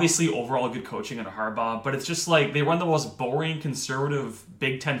 Obviously, overall good coaching under Harbaugh, but it's just like they run the most boring, conservative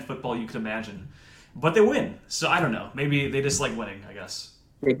Big Ten football you could imagine. But they win, so I don't know. Maybe they just like winning, I guess.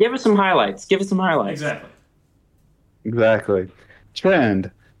 Yeah, give us some highlights. Exactly. Trend.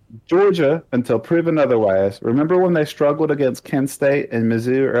 Georgia, until proven otherwise. Remember when they struggled against Kent State and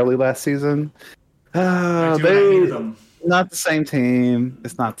Mizzou early last season? I hated them. Not the same team.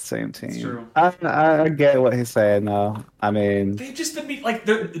 It's not the same team. It's true. I get what he's saying, though. I mean, they've just been like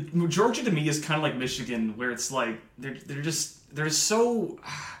Georgia to me is kind of like Michigan, where it's like they're so.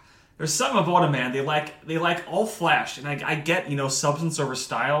 There's something about them, man. They like all flash, and I get substance over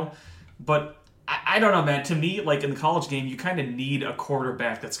style, but I don't know, man. To me, like in the college game, you kind of need a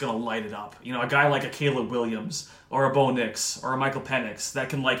quarterback that's gonna light it up. A guy like a Caleb Williams or a Bo Nix or a Michael Penix that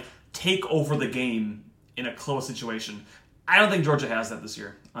can like take over the game in a close situation. I don't think Georgia has that this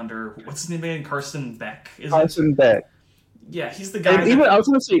year under what's his name again? Carson Beck. Beck. Yeah, he's the guy. And I was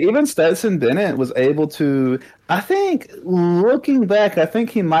going to say, even Stetson Bennett was able to. I think looking back, I think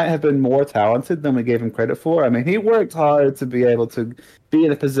he might have been more talented than we gave him credit for. I mean, he worked hard to be able to be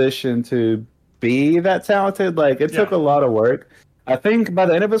in a position to be that talented. Like it took a lot of work. I think by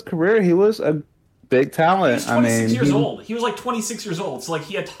the end of his career, he was a big talent. He's 26 years old. He was like 26 years old, so like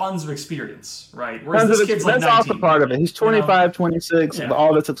he had tons of experience, right? Whereas this kid's like 19. That's also part of it. He's 25, 26. Yeah.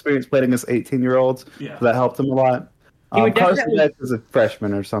 All this experience playing against 18-year-olds. Yeah. So that helped him a lot. Carson Beck was a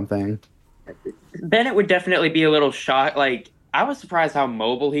freshman or something. Bennett would definitely be a little shocked. Like, I was surprised how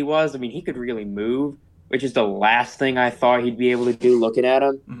mobile he was. I mean, he could really move, which is the last thing I thought he'd be able to do looking at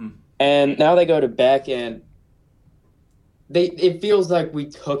him. Mm-hmm. And now they go to Beck, and it feels like we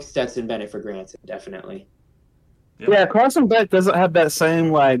took Stetson Bennett for granted, definitely. Yeah, Carson Beck doesn't have that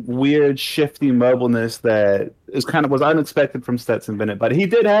same like weird shifty mobileness that was unexpected from Stetson Bennett, but he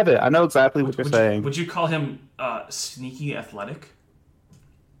did have it. I know exactly what you're saying. Would you call him sneaky athletic?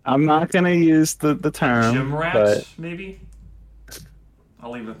 I'm not gonna use the term. Gym rat, maybe.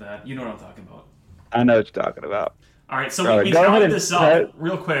 I'll leave it at that. You know what I'm talking about. I know what you're talking about. All right, so we tallied this up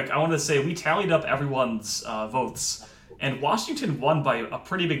real quick. I wanted to say we tallied up everyone's votes. And Washington won by a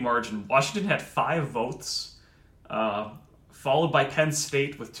pretty big margin. Washington had 5 votes, followed by Penn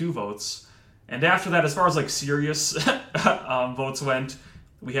State with 2 votes. And after that, as far as like serious votes went,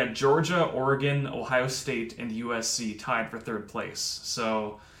 we had Georgia, Oregon, Ohio State, and USC tied for 3rd place.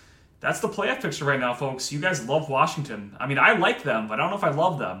 So that's the playoff picture right now, folks. You guys love Washington. I mean, I like them, but I don't know if I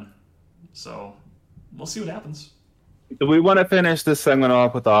love them. So we'll see what happens. Do we want to finish this segment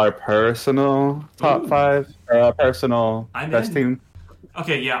off with our personal top 5, personal best team?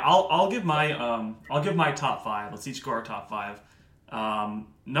 Okay, yeah, I'll give my top 5. Let's each go our top 5.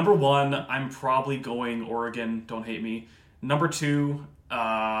 Number 1, I'm probably going Oregon. Don't hate me. Number 2,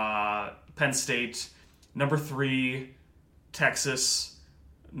 Penn State. Number 3, Texas.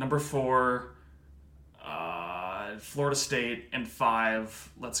 Number 4, Florida State, and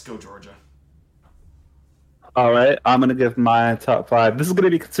 5, let's go Georgia. All right, I'm going to give my top 5. This is going to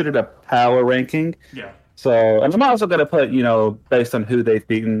be considered a power ranking. Yeah. So, and I'm also going to put, based on who they've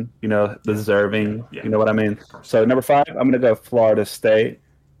beaten, deserving, you know what I mean? So, number 5, I'm going to go Florida State.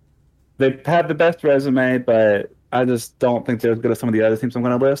 They have the best resume, but I just don't think they're as good as some of the other teams I'm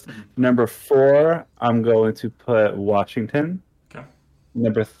going to list. Mm-hmm. Number 4, I'm going to put Washington. Okay.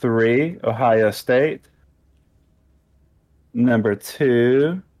 Number 3, Ohio State. Number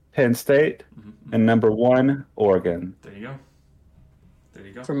 2, Penn State. Mm-hmm. And number 1, Oregon. There you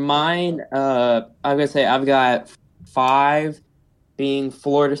go. For mine, I'm going to say I've got 5 being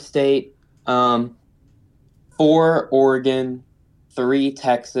Florida State, 4 Oregon, 3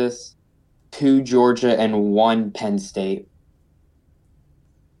 Texas, 2 Georgia, and 1 Penn State.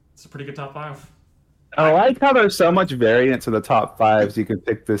 It's a pretty good top 5. I like how there's so much variance in the top 5s you can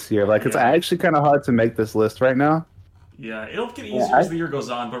pick this year. Like, it's actually kind of hard to make this list right now. Yeah, it'll get easier as the year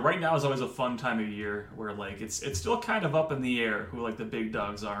goes on, but right now is always a fun time of year where like it's still kind of up in the air who like the big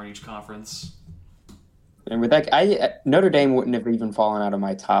dogs are in each conference. And with that, Notre Dame wouldn't have even fallen out of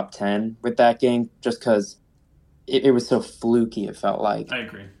my top 10 with that game just because it was so fluky. It felt like. I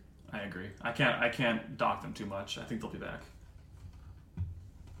agree. I can't dock them too much. I think they'll be back.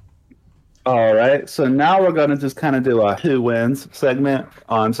 All right, so now we're going to just kind of do a who wins segment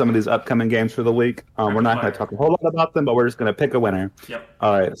on some of these upcoming games for the week. We're not going to talk a whole lot about them, but we're just going to pick a winner. Yep.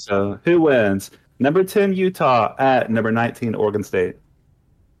 All right, so who wins? Number 10, Utah at number 19, Oregon State.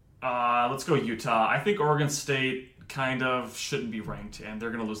 Let's go Utah. I think Oregon State kind of shouldn't be ranked, and they're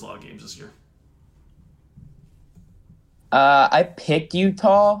going to lose a lot of games this year. I picked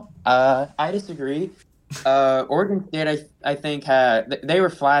Utah. I disagree. Oregon State, I think, they were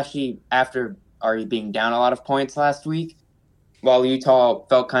flashy after already being down a lot of points last week. while Utah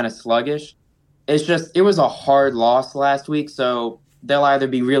felt kind of sluggish. It was a hard loss last week, so they'll either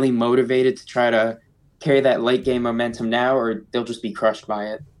be really motivated to try to carry that late game momentum now, or they'll just be crushed by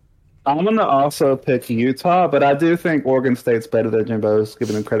it. I'm going to also pick Utah, but I do think Oregon State's better than Jimbo's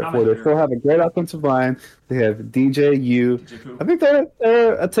giving them credit for. They still have a great offensive line. They have DJU. I think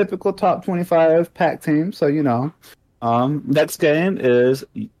they're a typical top 25 pack team, so, next game is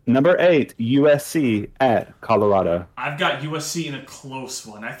number 8, USC at Colorado. I've got USC in a close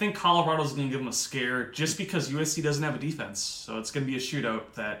one. I think Colorado's going to give them a scare just because USC doesn't have a defense, so it's going to be a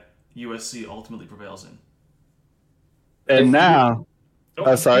shootout that USC ultimately prevails in. And now...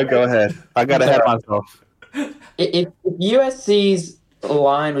 Oh, sorry, go ahead. I got ahead of myself. If USC's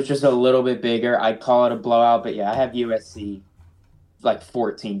line was just a little bit bigger, I'd call it a blowout. But yeah, I have USC like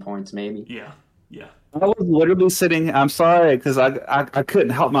 14 points maybe. Yeah. I was literally sitting. I'm sorry because I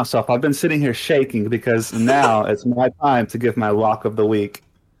couldn't help myself. I've been sitting here shaking because now it's my time to give my lock of the week.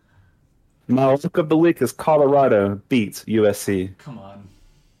 My lock of the week is Colorado beats USC. Come on.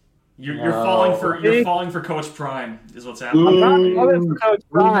 You're falling for Coach Prime is what's happening. I'm not falling for Coach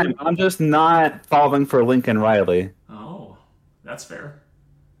Prime. I'm just not falling for Lincoln Riley. Oh, that's fair.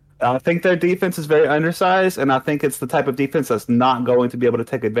 I think their defense is very undersized, and I think it's the type of defense that's not going to be able to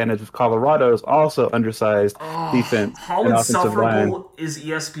take advantage of Colorado's also undersized defense. How insufferable is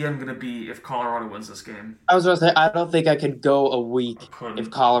ESPN going to be if Colorado wins this game? I was going to say, I don't think I could go a week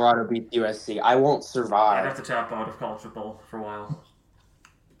if Colorado beats USC. I won't survive. I'd have to tap out of college football for a while.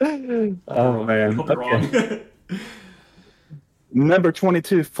 Oh, man. Okay. Number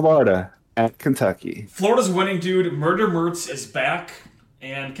 22, Florida at Kentucky. Florida's winning, dude. Murder Mertz is back.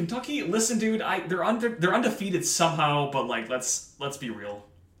 And Kentucky, listen, dude, they're undefeated somehow, but like let's be real.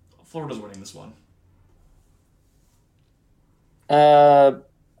 Florida's winning this one. I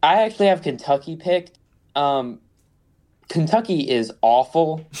actually have Kentucky picked. Kentucky is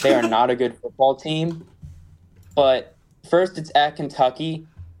awful. They are not a good football team. But first, it's at Kentucky.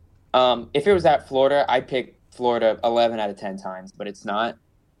 If it was at Florida, I'd pick Florida 11 out of 10 times, but it's not.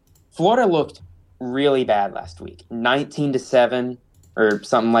 Florida looked really bad last week. 19-7 or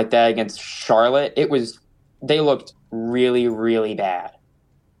something like that against Charlotte. They looked really, really bad.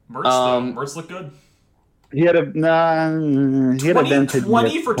 Mertz looked good. He had a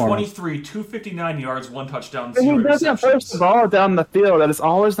 20 for 23, 259 yards, 1 touchdown. He doesn't push the ball down the field. That is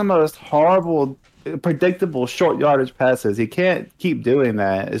always the most horrible, predictable short yardage passes. He can't keep doing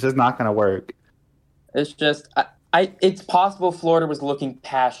that. It's just not going to work. It's just, it's possible Florida was looking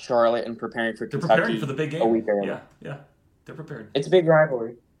past Charlotte and preparing for Kentucky. They're preparing for the big game. A week early. Yeah. They're prepared. It's a big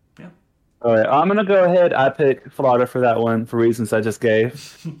rivalry. Yeah. All right, I'm going to go ahead. I pick Florida for that one for reasons I just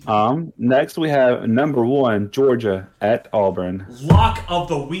gave. Next, we have number 1, Georgia at Auburn. Lock of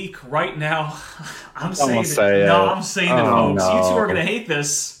the week right now. I'm saying it. Oh, folks. You two are going to hate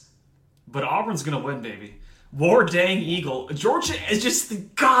this, but Auburn's going to win, baby. War dang Eagle. Georgia is just,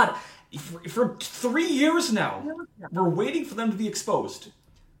 God, for 3 years now, we're waiting for them to be exposed.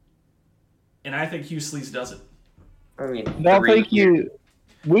 And I think Hugh Sleaze does it. I mean,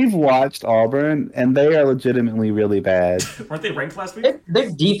 we've watched Auburn, and they are legitimately really bad. Weren't they ranked last week?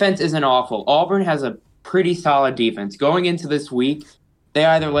 Their defense isn't awful. Auburn has a pretty solid defense. Going into this week, they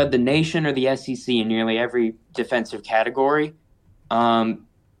either led the nation or the SEC in nearly every defensive category.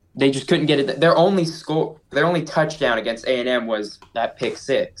 They just couldn't get it. Their only touchdown against A&M was that pick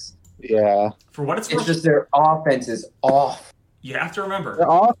 6. Yeah. For what it's worth, just their offense is off. You have to remember. The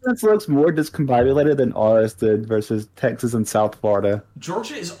offense looks more discombobulated than ours did versus Texas and South Florida.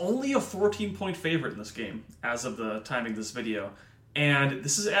 Georgia is only a 14-point favorite in this game as of the timing of this video. And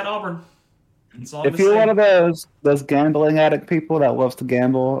this is at Auburn. If you're one of those gambling addict people that loves to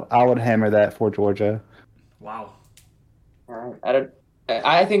gamble, I would hammer that for Georgia. Wow. All right.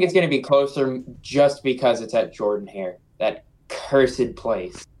 I think it's going to be closer just because it's at Jordan-Hare, that cursed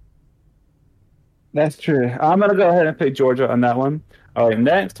place. That's true. I'm going to go ahead and pick Georgia on that one. All right,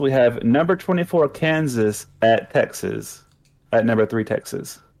 next we have number 24, Kansas at Texas. At number 3,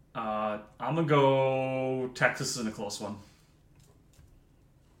 Texas. I'm going to go Texas in a close one.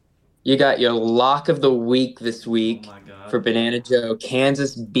 You got your lock of the week this week for BananaJoe.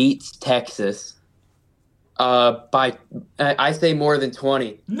 Kansas beats Texas by, I say, more than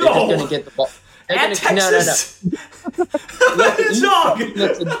 20. No! They're just going to get the ball. At Texas? No.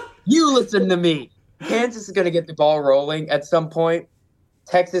 You listen to me. Kansas is going to get the ball rolling at some point.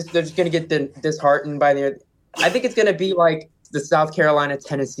 Texas, they're just going to get disheartened by the. I think it's going to be like the South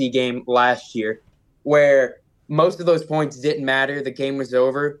Carolina-Tennessee game last year, where most of those points didn't matter. The game was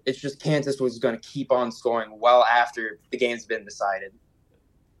over. It's just Kansas was going to keep on scoring well after the game's been decided.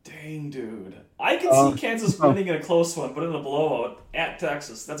 Dang, dude. I can see Kansas winning in a close one, but in a blowout at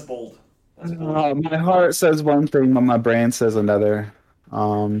Texas. That's bold. That's bold. My heart says one thing, but my brain says another.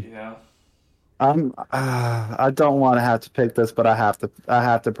 Yeah. I don't want to have to pick this, but I have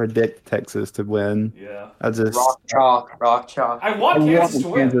to predict Texas to win. Yeah. I just Rock chalk. I want Kansas to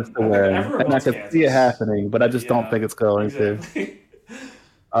win. Kansas to win, and I can see it happening, but I just don't think it's going exactly. to.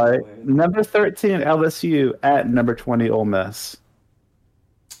 All right, number 13 LSU at number 20 Ole Miss.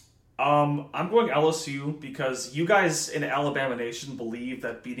 I'm going LSU because you guys in Alabama Nation believe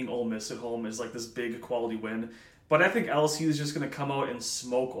that beating Ole Miss at home is like this big quality win. But I think LSU is just going to come out and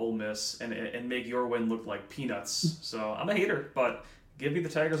smoke Ole Miss and make your win look like peanuts. So I'm a hater, but give me the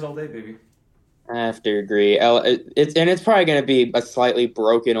Tigers all day, baby. I have to agree. It's probably going to be a slightly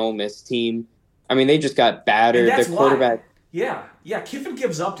broken Ole Miss team. I mean, they just got battered. Their quarterback. Why. Yeah. Kiffin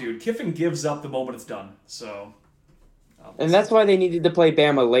gives up, dude. Kiffin gives up the moment it's done. So. And that's why they needed to play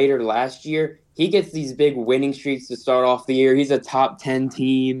Bama later last year. He gets these big winning streaks to start off the year. He's a top 10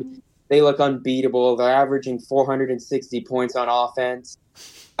 team. They look unbeatable. They're averaging 460 points on offense.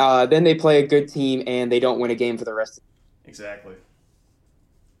 Then they play a good team, and they don't win a game for the rest of the year. Exactly.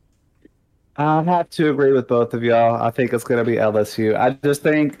 I have to agree with both of y'all. I think it's going to be LSU. I just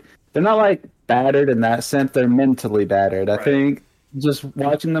think they're not like battered in that sense. They're mentally battered. I think just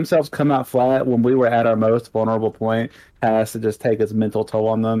watching themselves come out flat when we were at our most vulnerable point has to just take its mental toll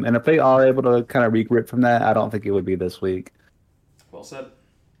on them. And if they are able to kind of regroup from that, I don't think it would be this week. Well said.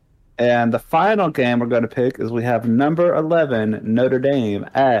 And the final game we're going to pick is we have number 11 Notre Dame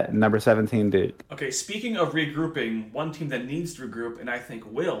at number 17 Duke. Okay, speaking of regrouping, one team that needs to regroup, and I think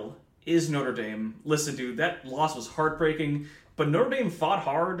will, is Notre Dame. Listen, dude, that loss was heartbreaking, but Notre Dame fought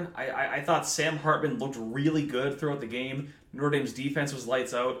hard. I thought Sam Hartman looked really good throughout the game. Notre Dame's defense was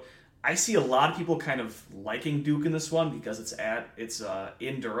lights out. I see a lot of people kind of liking Duke in this one because it's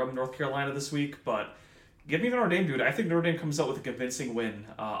in Durham, North Carolina this week, but give me Notre Dame, dude. I think Notre Dame comes out with a convincing win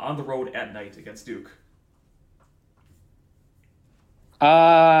on the road at night against Duke.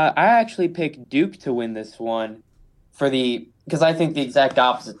 I actually picked Duke to win this one because I think the exact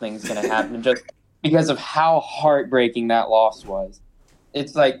opposite thing is going to happen just because of how heartbreaking that loss was.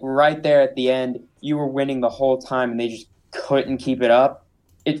 It's like right there at the end, you were winning the whole time and they just couldn't keep it up.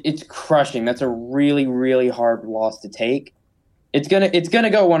 It's crushing. That's a really, really hard loss to take. It's gonna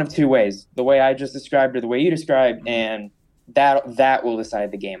go one of two ways: the way I just described or the way you described, and that will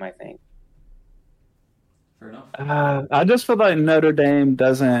decide the game, I think. Fair enough. I just feel like Notre Dame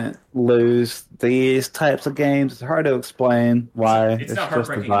doesn't lose these types of games. It's hard to explain why. It's not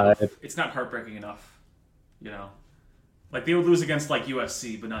heartbreaking enough. It's not heartbreaking enough. You know, like they would lose against like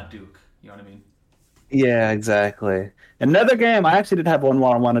USC, but not Duke. You know what I mean? Yeah, exactly. Another game, I actually did have one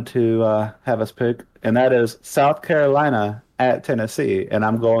more I wanted to have us pick, and that is South Carolina at Tennessee. And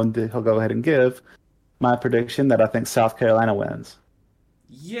I'm going to go ahead and give my prediction that I think South Carolina wins.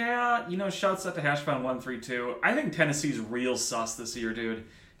 Yeah, shouts out to Hashbound132. I think Tennessee's real sus this year, dude.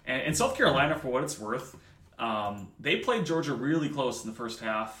 And South Carolina, for what it's worth, they played Georgia really close in the first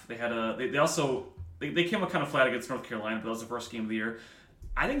half. They had they came up kind of flat against North Carolina, but that was the first game of the year.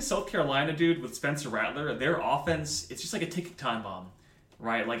 I think South Carolina, dude, with Spencer Rattler, their offense, it's just like a ticking time bomb,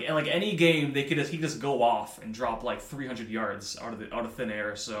 right? Like any game, he could just go off and drop like 300 yards out of thin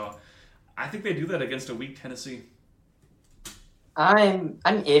air. So I think they do that against a weak Tennessee. I'm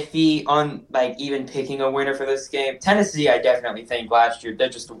iffy on like even picking a winner for this game. Tennessee, I definitely think last year they're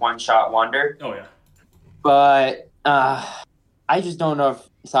just a one-shot wonder. Oh yeah, but I just don't know if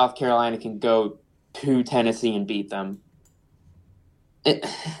South Carolina can go to Tennessee and beat them.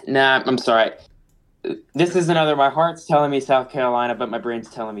 I'm sorry. This is another. My heart's telling me South Carolina, but my brain's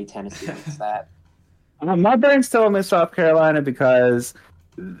telling me Tennessee. It's that. My brain's telling me South Carolina because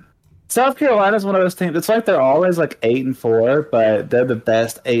South Carolina's one of those teams. It's like they're always like 8-4, but they're the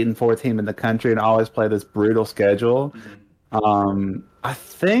best 8-4 team in the country and always play this brutal schedule. Mm-hmm. I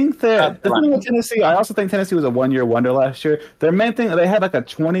think that the thing with Tennessee, I also think Tennessee was a one-year wonder last year. Their main thing, they had like a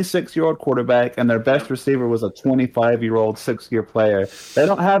 26-year-old quarterback, and their best receiver was a 25-year-old sixth-year player. They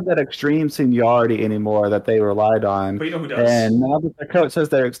don't have that extreme seniority anymore that they relied on. But you know who does? And now that their coach says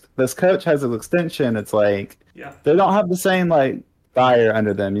this coach has an extension, it's like they don't have the same like fire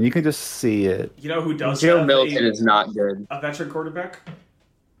under them, and you can just see it. You know who does? Joe Milton is not good. A veteran quarterback,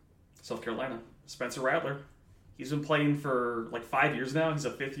 South Carolina, Spencer Rattler. He's been playing for like 5 years now. He's a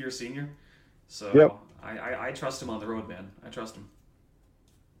fifth-year senior. So I trust him on the road, man. I trust him.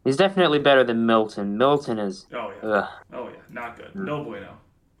 He's definitely better than Milton. Milton is... Oh, yeah. Oh, yeah. Not good. No bueno.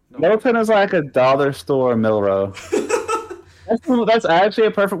 Milton is like a dollar store Milrow. That's actually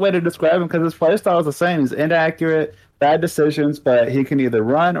a perfect way to describe him because his play style is the same. He's inaccurate, bad decisions, but he can either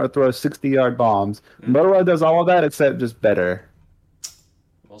run or throw 60-yard bombs. Motorola does all of that except just better.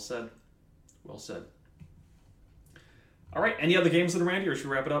 Well said. Well said. All right, any other games in Randy, or should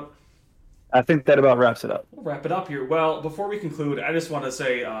we wrap it up? I think that about wraps it up. We'll wrap it up here. Well, before we conclude, I just want to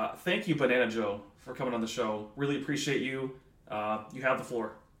say thank you, BananaJoe, for coming on the show. Really appreciate you. You have the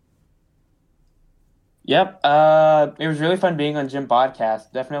floor. Yep. It was really fun being on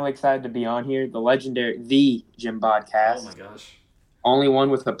Jimbotcast. Definitely excited to be on here. The Jimbotcast. Oh my gosh. Only one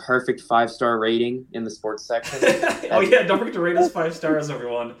with a perfect 5-star rating in the sports section. Oh yeah, don't forget to rate us 5 stars,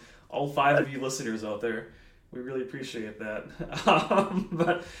 everyone. All 5 of you listeners out there. We really appreciate that.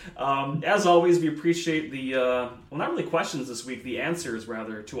 But as always, we appreciate the, well, not really questions this week, the answers,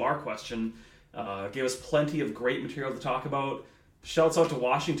 rather, to our question. Gave us plenty of great material to talk about. Shouts out to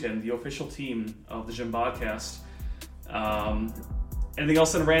Washington, the official team of the Jimbotcast. Anything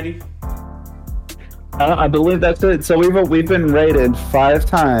else then, Randy? I believe that's it. So we've been rated 5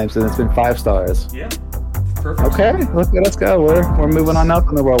 times, and it's been 5 stars. Yeah. Perfect. Okay, let's go. We're moving on up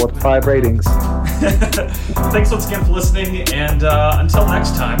in the world with 5 ratings. Thanks once again for listening, and until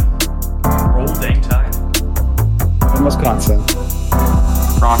next time, roll dang tide. In Wisconsin.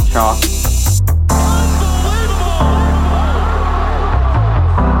 Rock chalk.